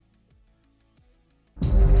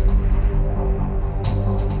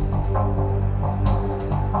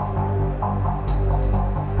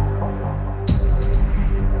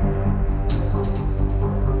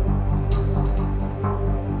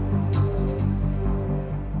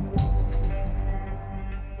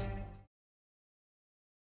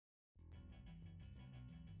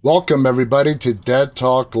Welcome, everybody, to Dead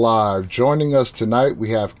Talk Live. Joining us tonight, we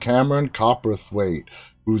have Cameron Copperthwaite,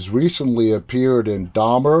 who's recently appeared in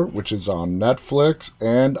Dahmer, which is on Netflix,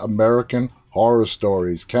 and American Horror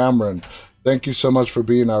Stories. Cameron, thank you so much for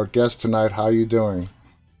being our guest tonight. How are you doing?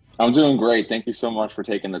 I'm doing great. Thank you so much for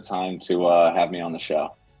taking the time to have me on the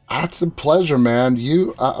show. It's a pleasure, man.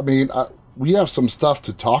 We have some stuff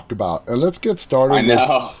to talk about, and let's get started I with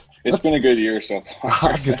know it's been let's a good year so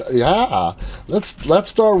far. yeah. Let's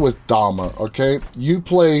start with Dahmer, okay? You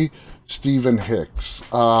play Stephen Hicks.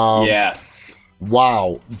 Yes.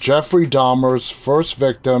 Wow. Jeffrey Dahmer's first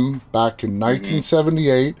victim back in hmm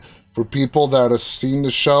 1978. For people that have seen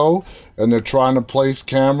the show and they're trying to place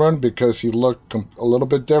Cameron because he looked a little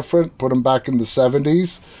bit different, put him back in the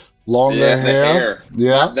 70s, longer Yeah, the hair. hair.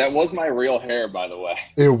 Yeah, That was my real hair, by the way.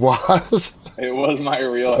 it was. It was my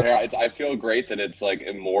real hair. I feel great that it's like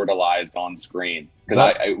immortalized on screen because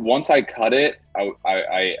that I once I cut it, I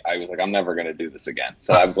was like, I'm never gonna do this again.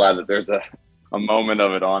 So I'm glad that there's a moment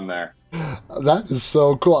of it on there. that is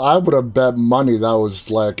so cool. I would have bet money that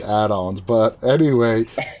was like add-ons. But anyway,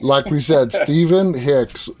 like we said, Stephen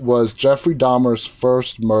Hicks was Jeffrey Dahmer's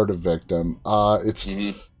first murder victim. hmm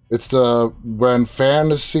It's the when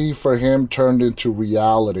fantasy for him turned into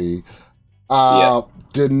reality. Yeah.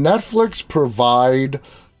 Did Netflix provide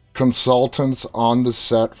consultants on the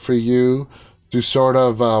set for you to sort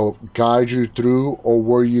of guide you through, or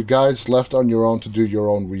were you guys left on your own to do your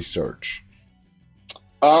own research?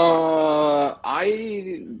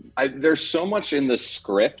 There's so much in the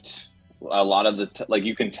script. A lot of like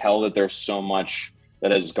you can tell that there's so much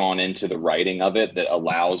that has gone into the writing of it that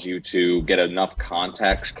allows you to get enough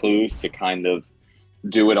context clues to kind of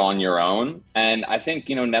do it on your own. And I think,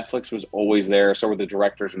 Netflix was always there. So were the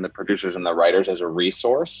directors and the producers and the writers as a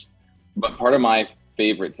resource. But part of my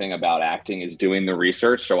favorite thing about acting is doing the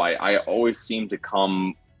research. So I always seem to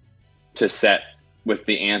come to set with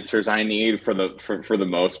the answers I need for the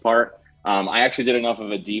most part. I actually did enough of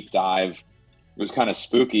a deep dive. It was kind of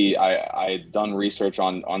spooky. I had done research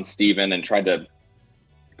on Steven and tried to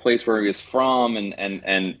place where he was from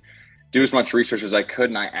and do as much research as I could.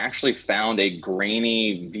 And I actually found a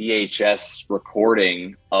grainy VHS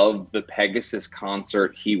recording of the Pegasus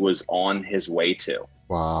concert he was on his way to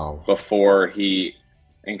Wow. before he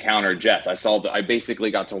encountered Jeff. I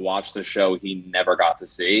basically got to watch the show he never got to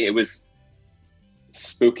see. It was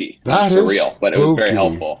spooky and That is surreal, but it was very spooky.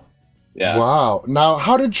 helpful. Yeah. Wow. Now,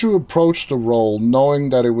 how did you approach the role knowing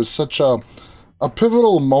that it was such a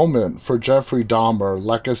pivotal moment for Jeffrey Dahmer?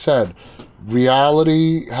 Like I said,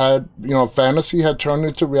 reality had, fantasy had turned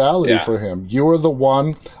into reality Yeah. for him. You were the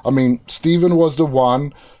one, Steven was the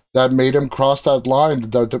one that made him cross that line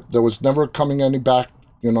that there was never coming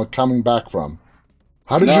back from.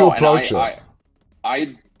 How did you No, and approach it?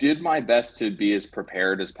 I did my best to be as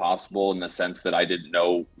prepared as possible in the sense that I didn't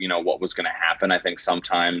know, what was going to happen. I think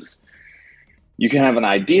sometimes you can have an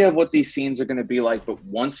idea of what these scenes are going to be like, but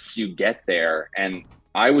once you get there, and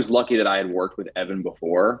I was lucky that I had worked with Evan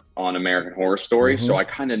before on American Horror Story, so Hmm. I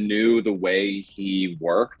kind of knew the way he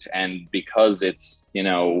worked, and because it's,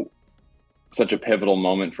 such a pivotal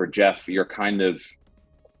moment for Jeff, you're kind of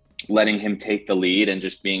letting him take the lead and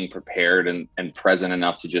just being prepared and present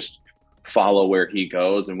enough to just follow where he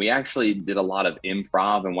goes. And we actually did a lot of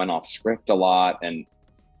improv and went off script a lot. And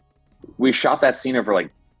we shot that scene over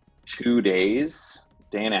like 2 days,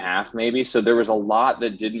 day and a half maybe. So there was a lot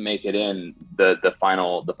that didn't make it in the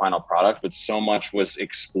final product, but so much was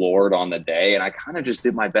explored on the day. And I kind of just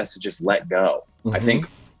did my best to just let go. I Hmm. think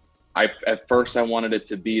I at first I wanted it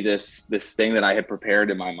to be this thing that I had prepared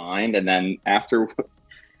in my mind. And then after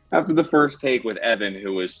the first take with Evan,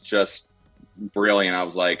 who was just brilliant, I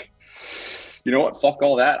was like, you know what? Fuck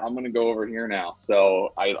all that. I'm going to go over here now.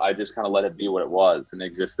 So I just kind of let it be what it was and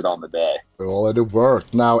existed on the day. Well, it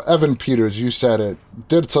worked. Now, Evan Peters, you said it,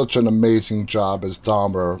 did such an amazing job as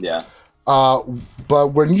Dahmer. Yeah. Uh,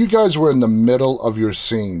 but when you guys were in the middle of your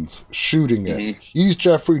scenes, shooting it, hmm he's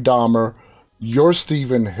Jeffrey Dahmer, you're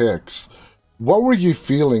Stephen Hicks. What were you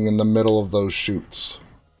feeling in the middle of those shoots?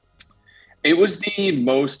 It was the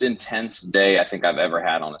most intense day I think I've ever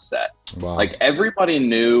had on a set. Wow. Like everybody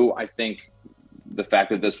knew, I think, the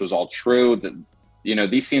fact that this was all true, that,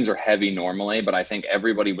 these scenes are heavy normally, but I think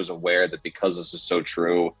everybody was aware that because this is so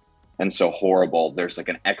true and so horrible, there's like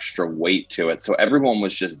an extra weight to it. So everyone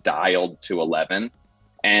was just dialed to 11.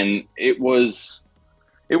 And it was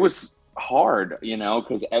hard,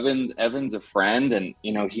 because Evan's a friend, and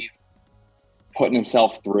he's putting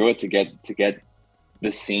himself through it to get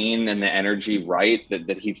the scene and the energy right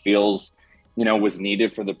that he feels was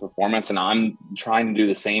needed for the performance, and I'm trying to do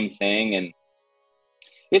the same thing. And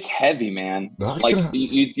It's heavy, man. I Like can,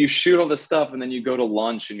 you shoot all this stuff and then you go to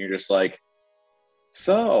lunch and you're just like,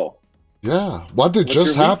 so yeah. What did what's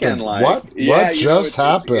just your weekend happen? like? What Yeah, just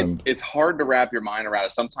happened? it's hard to wrap your mind around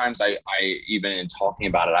it. Sometimes I even in talking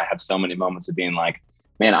about it, I have so many moments of being like,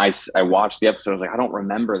 man, I watched the episode. I was like, I don't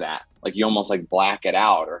remember that. Like you almost like black it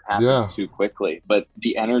out or it happens Yeah, too quickly. But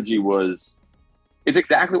the energy was, it's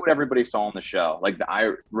exactly what everybody saw on the show. Like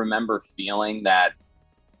I remember feeling that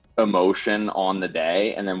emotion on the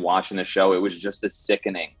day and then watching the show. It was just as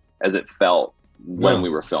sickening as it felt when yeah. we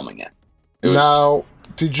were filming it. It was, Now,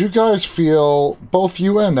 did you guys feel, both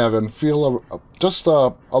you and Evan, feel just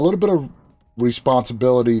a little bit of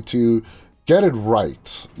responsibility to get it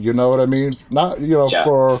right? You know what I mean? Not, yeah.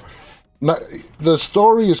 for, not, the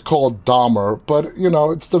story is called Dahmer, but,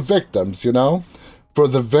 it's the victims, For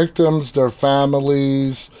the victims, their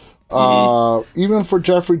families, Hmm. even for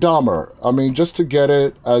Jeffrey Dahmer. I mean, just to get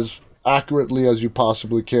it as accurately as you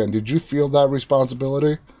possibly can. Did you feel that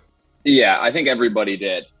responsibility? Yeah, I think everybody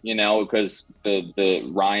did, because the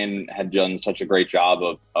Ryan had done such a great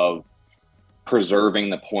job of preserving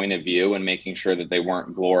the point of view and making sure that they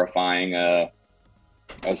weren't glorifying a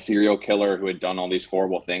serial killer who had done all these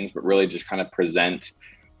horrible things, but really just kind of present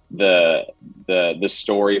the the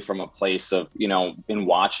story from a place of, in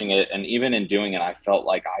watching it and even in doing it, I felt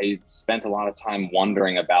like I spent a lot of time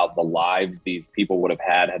wondering about the lives these people would have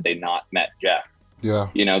had they not met Jeff. Yeah.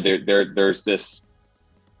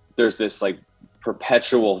 There's this like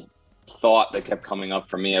perpetual thought that kept coming up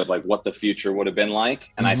for me of like what the future would have been like,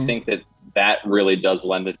 and I Hmm. think that really does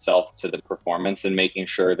lend itself to the performance and making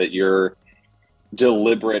sure that you're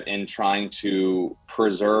deliberate in trying to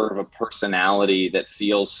preserve a personality that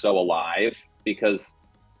feels so alive, because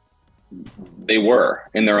they were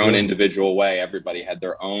in their own Yeah. individual way. Everybody had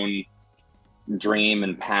their own dream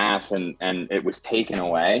and path, and it was taken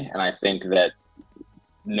away. And I think that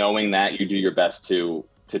knowing that, you do your best to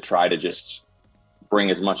try to just bring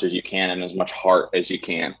as much as you can and as much heart as you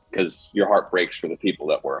can, because your heart breaks for the people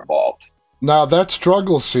that were involved. Now, that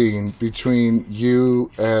struggle scene between you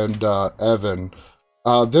and Evan,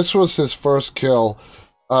 this was his first kill.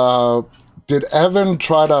 Uh, did Evan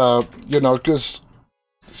try to, because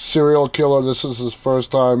serial killer, this is his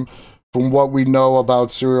first time, from what we know about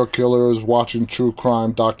serial killers, watching true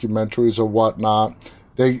crime documentaries or whatnot,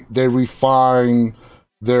 they refine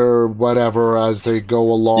their whatever as they go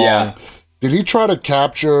along. Yeah. Did he try to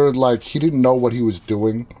capture, like, he didn't know what he was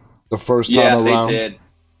doing the first time Yeah, they around? did.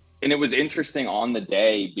 And it was interesting on the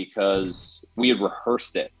day because we had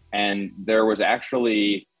rehearsed it and there was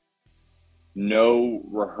actually no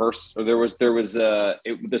rehearse, or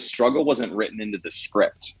the struggle wasn't written into the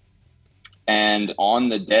script. And on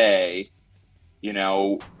the day,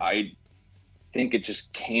 I think it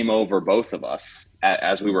just came over both of us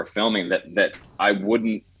as we were filming that I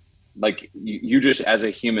wouldn't, like, you just, as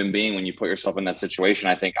a human being, when you put yourself in that situation,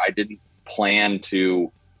 I think I didn't plan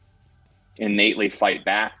to innately fight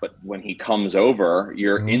back, but when he comes over,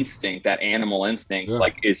 your Hmm. instinct, that animal instinct, Yeah,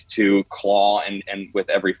 like, is to claw and with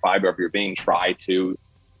every fiber of your being try to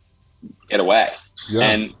get away. yeah.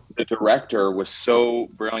 And the director was so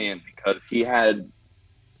brilliant because he had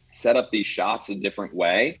set up these shots a different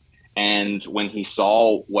way, and when he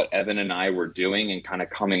saw what Evan and I were doing and kind of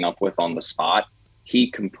coming up with on the spot, he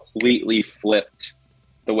completely flipped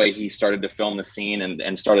the way he started to film the scene,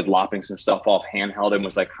 and started lopping some stuff off handheld and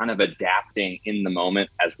was like kind of adapting in the moment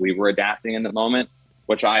as we were adapting in the moment,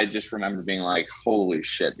 which I just remember being like, holy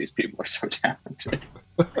shit, these people are so talented.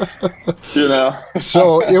 you know?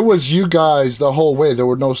 So it was you guys the whole way. There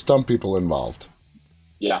were no stunt people involved.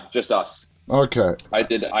 Yeah, just us. Okay.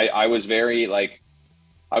 I was very like,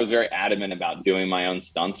 I was very adamant about doing my own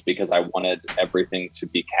stunts because I wanted everything to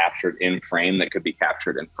be captured in frame that could be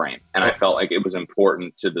captured in frame. And I felt like it was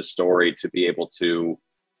important to the story to be able to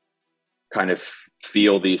kind of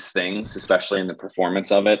feel these things, especially in the performance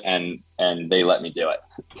of it. And they let me do it.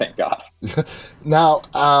 Thank God. Now,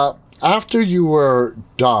 after you were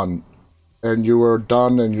done, and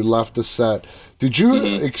you left the set, did you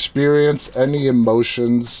Hmm. experience any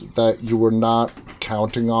emotions that you were not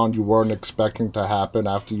counting on, you weren't expecting to happen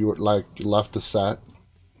after you were, like, you left the set?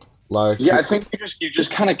 Like, Yeah, I think you just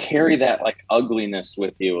kind of carry that like ugliness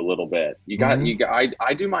with you a little bit. mhm,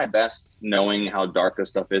 I do my best, knowing how dark this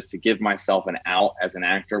stuff is, to give myself an out as an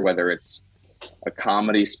actor, whether it's a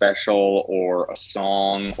comedy special or a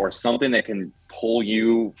song or something that can pull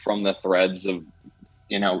you from the threads of,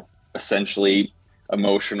 essentially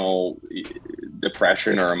emotional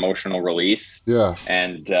depression or emotional release. yeah,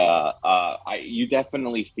 And you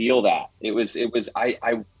definitely feel that.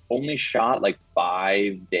 I only shot like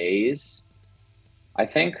 5 days, I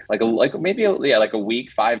think like maybe yeah, like a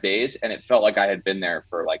week, 5 days, and it felt like I had been there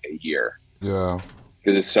for like a year Yeah.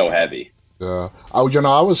 because it's so heavy. Yeah, I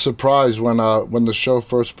was surprised when the show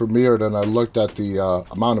first premiered, and I looked at the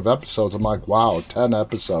amount of episodes. I'm like, wow, 10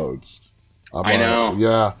 episodes. I'm I like, know.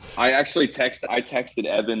 yeah, I texted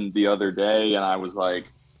Evan the other day, and I was like,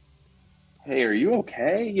 "Hey, are you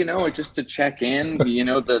okay? You know, just to check in. You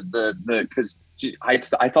know, the because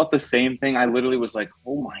I thought the same thing. I literally was like,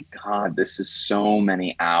 oh my god, this is so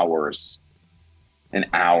many hours and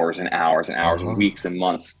hours and hours and uh hours and huh, weeks and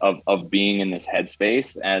months of being in this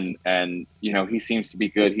headspace, and you know, he seems to be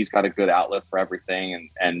good. He's got a good outlet for everything,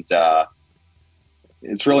 and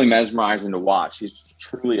it's really mesmerizing to watch. He's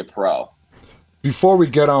truly a pro. Before we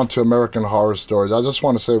get on to American Horror Stories, I just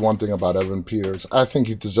want to say one thing about Evan Peters. I think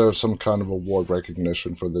he deserves some kind of award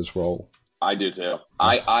recognition for this role. I do too.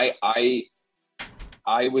 Uh,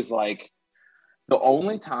 I was like, the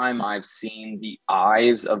only time I've seen the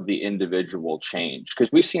eyes of the individual change,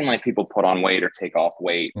 because we've seen like people put on weight or take off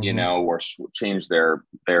weight, you hmm know, or change their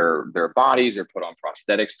bodies or put on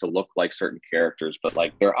prosthetics to look like certain characters, but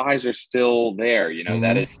like their eyes are still there, you know,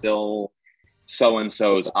 that hmm is still so and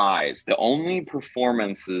so's eyes. The only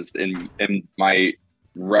performances in my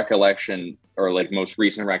recollection, or like most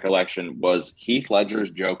recent recollection, was Heath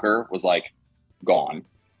Ledger's Joker was like gone,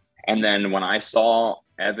 and then when I saw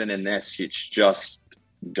Evan in this, it's just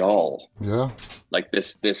dull, Yeah, like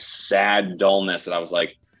this sad dullness that I was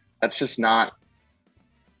like, that's just not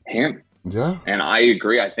him. yeah. And I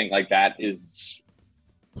agree. I think like that is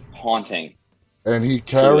haunting, And he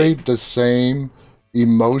truly. carried the same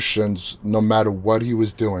emotions no matter what he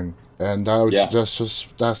was doing, and Yeah, that's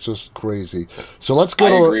just crazy. So let's go I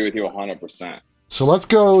to agree with you 100%.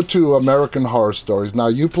 American Horror Stories. Now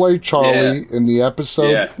you played Yeah, Charlie in the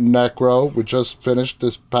episode yeah. Necro, which just finished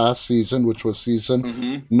this past season, which was season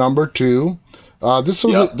Mm-hmm. number 2.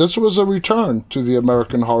 Yep, This was a return to the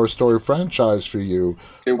American Horror Story franchise for you.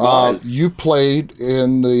 it was. You played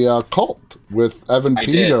in the Cult with I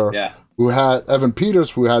did. Yeah. Evan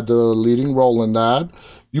Peters, who had the leading role in that.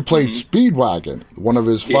 You played Mm-hmm. Speedwagon, one of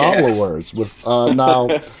his Yeah. followers. With now,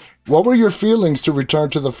 what were your feelings to return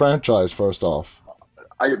to the franchise? First off,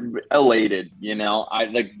 I elated, you know. I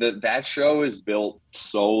like that show is built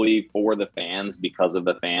solely for the fans because of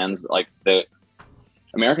the fans. Like the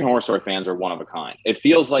American Horror Story fans are one of a kind. It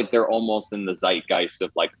feels like they're almost in the zeitgeist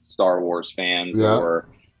of like Star Wars fans yeah, or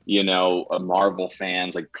you know, Marvel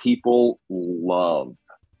fans. Like people love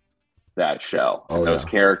that show and oh those yeah,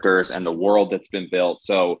 characters and the world that's been built.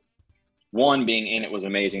 So one, being in it was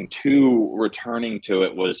amazing. Two, returning to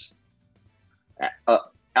it was uh,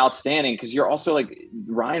 outstanding because you're also like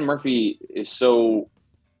Ryan Murphy is so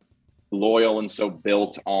loyal and so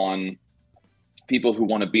built on people who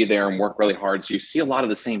want to be there and work really hard. So you see a lot of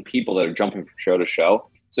the same people that are jumping from show to show.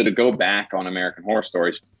 So to go back on American Horror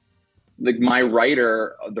Stories, like my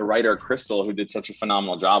writer, the writer Crystal, who did such a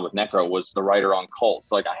phenomenal job with Necro, was the writer on Cult.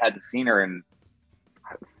 So like I hadn't seen her in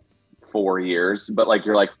 4 years, but like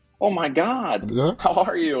you're like, oh my god, yeah. how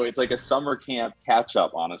are you? It's like a summer camp catch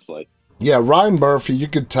up, honestly. Yeah, Ryan Murphy, you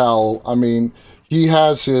could tell. I mean, he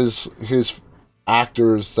has his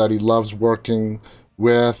actors that he loves working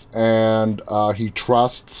with, and he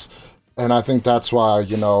trusts, and I think that's why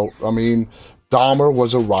I mean, Dahmer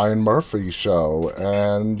was a Ryan Murphy show,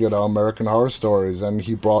 and American Horror Stories, and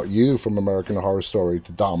he brought you from American Horror Story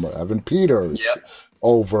to Dahmer, Evan Peters Yep.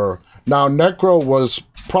 over. Now, Necro was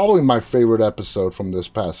probably my favorite episode from this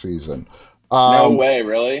past season. No Um, way,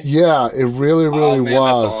 really? yeah, it really, Oh really man,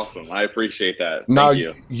 that's was. awesome. I appreciate that. Now, Thank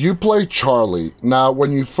you. you play Charlie. Now,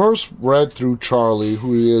 when you first read through Charlie,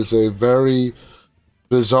 who is a very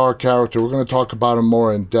bizarre character, we're going to talk about him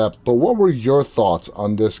more in depth. But what were your thoughts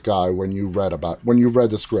on this guy when you read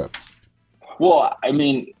the script? Well, I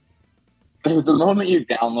mean, the moment you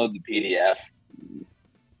download the PDF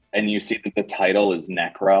and you see that the title is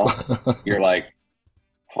Necro, you're like,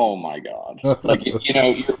 oh my god! Like you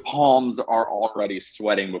know, your palms are already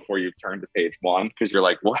sweating before you turn to page one because you're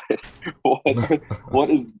like, what, what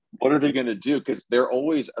is, what are they going to do? Because they're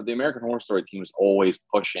always the American Horror Story team is always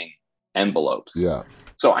pushing envelopes. Yeah.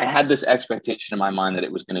 So I had this expectation in my mind that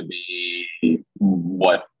it was going to be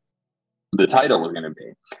what the title was going to be.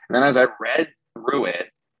 And then as I read through it,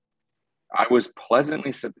 I was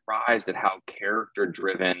pleasantly surprised at how character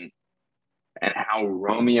driven and how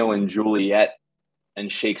Romeo and Juliet and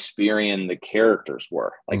Shakespearean the characters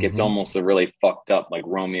were. Like it's hmm almost a really fucked up like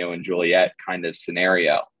Romeo and Juliet kind of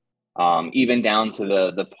scenario. Even down to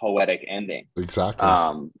the poetic ending. Exactly.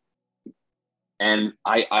 Um, and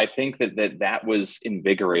I think that was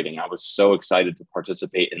invigorating. I was so excited to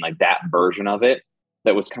participate in like that version of it.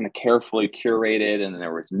 that was kind of carefully curated, and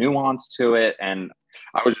there was nuance to it. And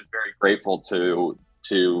I was just very grateful to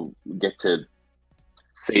get to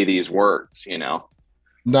say these words, you know.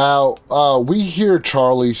 Now, we hear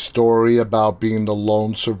Charlie's story about being the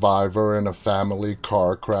lone survivor in a family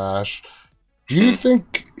car crash. Do you Hmm.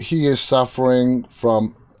 think he is suffering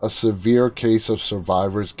from a severe case of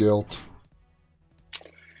survivor's guilt?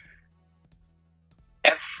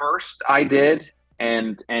 At first I did,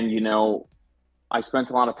 and you know, I spent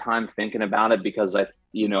a lot of time thinking about it because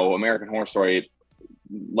American Horror Story,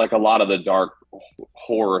 like a lot of the dark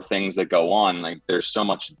horror things that go on, like there's so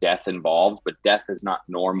much death involved, but death is not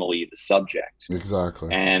normally the subject. Exactly.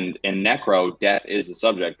 And in Necro, death is the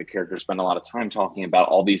subject. The characters spend a lot of time talking about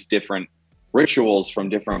all these different rituals from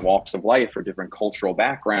different walks of life or different cultural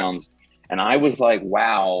backgrounds. And I was like,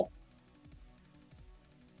 wow,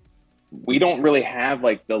 we don't really have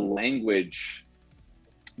like the language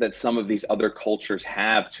that some of these other cultures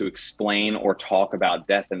have to explain or talk about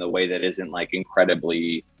death in the way that isn't like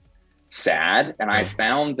incredibly sad. And I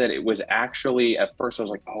found that it was actually, at first I was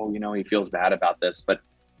like, oh, he feels bad about this. But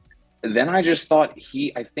then I just thought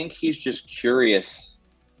I think he's just curious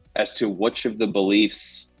as to which of the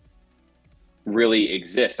beliefs really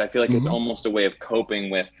exist. I feel like it's Hmm. almost a way of coping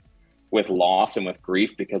with loss and with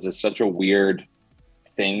grief, because it's such a weird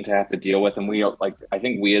thing to have to deal with. And I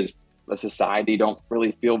think we as a society don't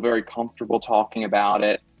really feel very comfortable talking about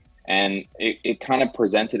it. And it kind of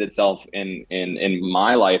presented itself in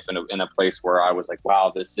my life in a place where I was like,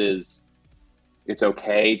 wow, it's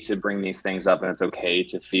okay to bring these things up, and it's okay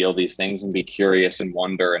to feel these things and be curious and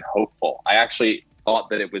wonder and hopeful. I actually thought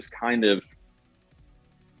that it was kind of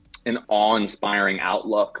an awe-inspiring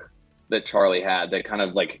outlook that Charlie had that kind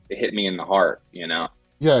of like hit me in the heart, you know?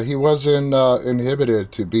 Yeah, he wasn't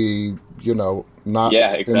inhibited to be, not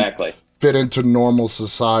Yeah, in, exactly. fit into normal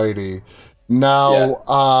society. Yeah.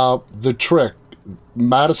 Now, the trick,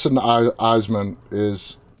 Madison Eisman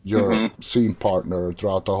is your Hmm. scene partner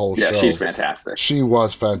throughout the whole Yeah, she's show. fantastic. She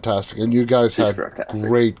was fantastic, and you guys She's had fantastic.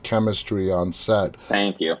 great chemistry on set.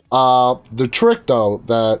 Thank you. The trick, though,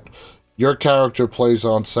 that your character plays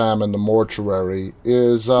on Sam in the mortuary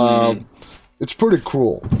is Hmm. it's pretty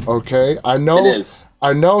cruel. Okay, It is.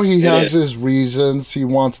 I know he It has is. his reasons. He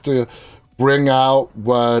wants to bring out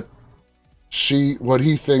what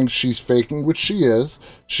he thinks she's faking, which she is.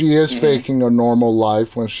 She is Hmm. faking a normal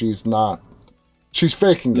life when she's not. She's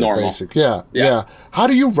faking it, Normal. basic. Yeah, Yeah. yeah. How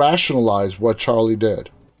do you rationalize what Charlie did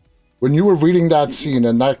when you were reading that scene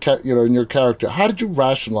and in your character? How did you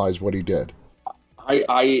rationalize what he did? I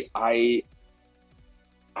I I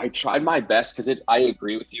I tried my best, because I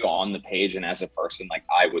agree with you on the page, and as a person, like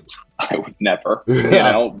I would never,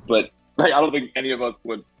 Yeah, but like I don't think any of us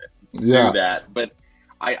would do yeah. that. But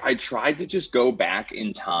I tried to just go back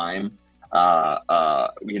in time,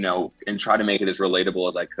 and try to make it as relatable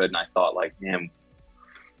as I could. And I thought, like, man,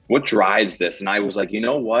 what drives this? And I was like, you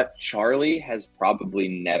know what? Charlie has probably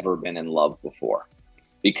never been in love before,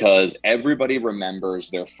 because everybody remembers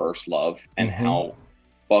their first love and Mm-hmm. how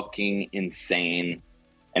fucking insane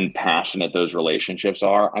and passionate those relationships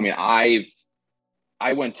are. I mean, I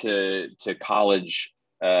went to college.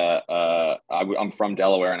 I'm from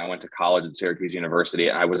Delaware, and I went to college at Syracuse University.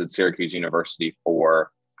 And I was at Syracuse University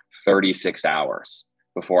for 36 hours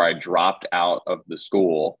before I dropped out of the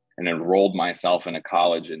school and enrolled myself in a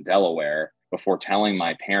college in Delaware, before telling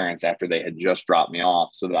my parents after they had just dropped me off,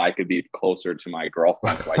 so that I could be closer to my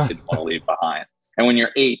girlfriend, who I didn't want to leave behind. And when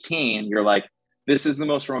you're 18, you're like, this is the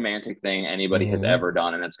most romantic thing anybody has Mm-hmm. ever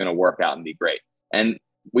done, and it's going to work out and be great. And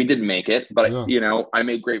we didn't make it, but Yeah, I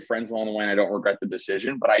made great friends along the way, and I don't regret the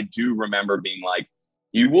decision. But I do remember being like,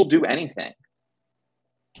 you will do anything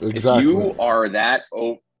if exactly. you are that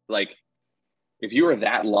like if you are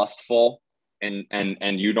that lustful, and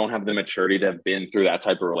you don't have the maturity to have been through that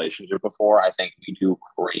type of relationship before. I think we do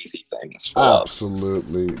crazy things for love.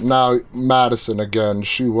 Absolutely. Now, Madison, again,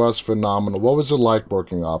 she was phenomenal. What was it like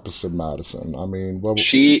working opposite Madison? I mean,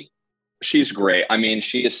 She she's great. I mean,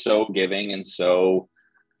 she is so giving and so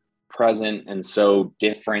present and so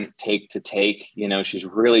different take to take. She's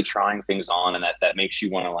really trying things on, and that makes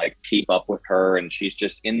you want to like keep up with her. And she's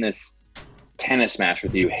just in this tennis match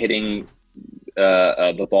with you, hitting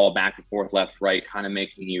the ball back and forth, left, right, kind of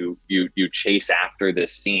making you chase after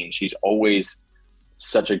this scene. She's always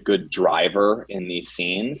such a good driver in these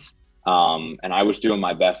scenes. And I was doing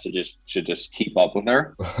my best to just keep up with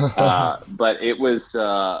her. But it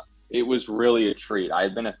was really a treat.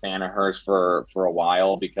 I've been a fan of hers for a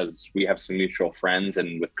while, because we have some mutual friends,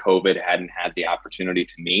 and with COVID hadn't had the opportunity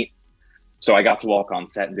to meet. So I got to walk on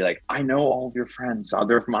set and be like, I know all of your friends.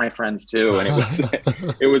 They're my friends too. And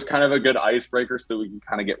it was kind of a good icebreaker so that we can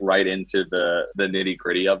kind of get right into the nitty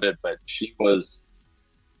gritty of it. But it was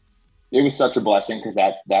such a blessing because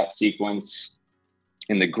that sequence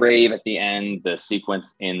in the grave at the end, the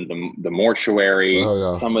sequence in the mortuary,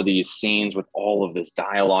 some of these scenes with all of this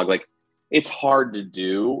dialogue, like it's hard to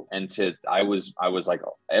do. And I was like,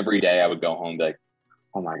 every day I would go home and be like,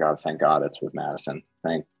 oh my God, thank God it's with Madison.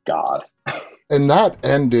 Thank God. And that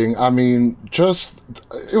ending, I mean,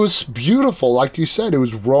 it was beautiful. Like you said, it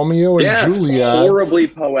was Romeo and Juliet. Horribly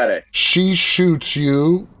poetic. She shoots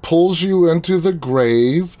you, pulls you into the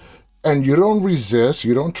grave, and you don't resist.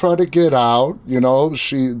 You don't try to get out. You know,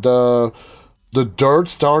 the dirt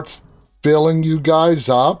starts filling you guys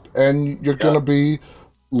up, and you're gonna be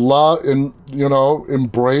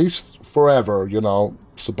embraced forever. You know,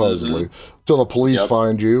 supposedly. Till the police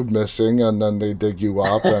find you missing, and then they dig you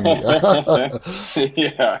up. And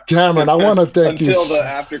Cameron, I want to thank you until the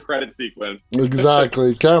after credit sequence.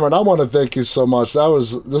 Exactly, Cameron. I want to thank you so much.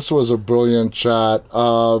 This was a brilliant chat.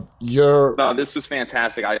 No, this was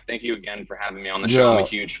fantastic. I thank you again for having me on the show. I'm a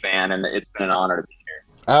huge fan, and it's been an honor to be here.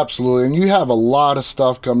 Absolutely, and you have a lot of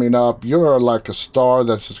stuff coming up. You're like a star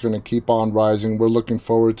that's just going to keep on rising. We're looking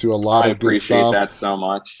forward to a lot of good stuff. I appreciate that so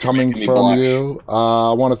much. Coming from you.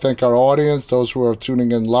 I want to thank our audience, those who are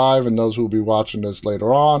tuning in live and those who will be watching this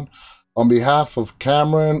later on. On behalf of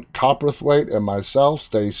Cameron Copperthwaite and myself,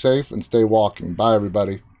 stay safe and stay walking. Bye,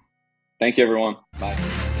 everybody. Thank you, everyone. Bye.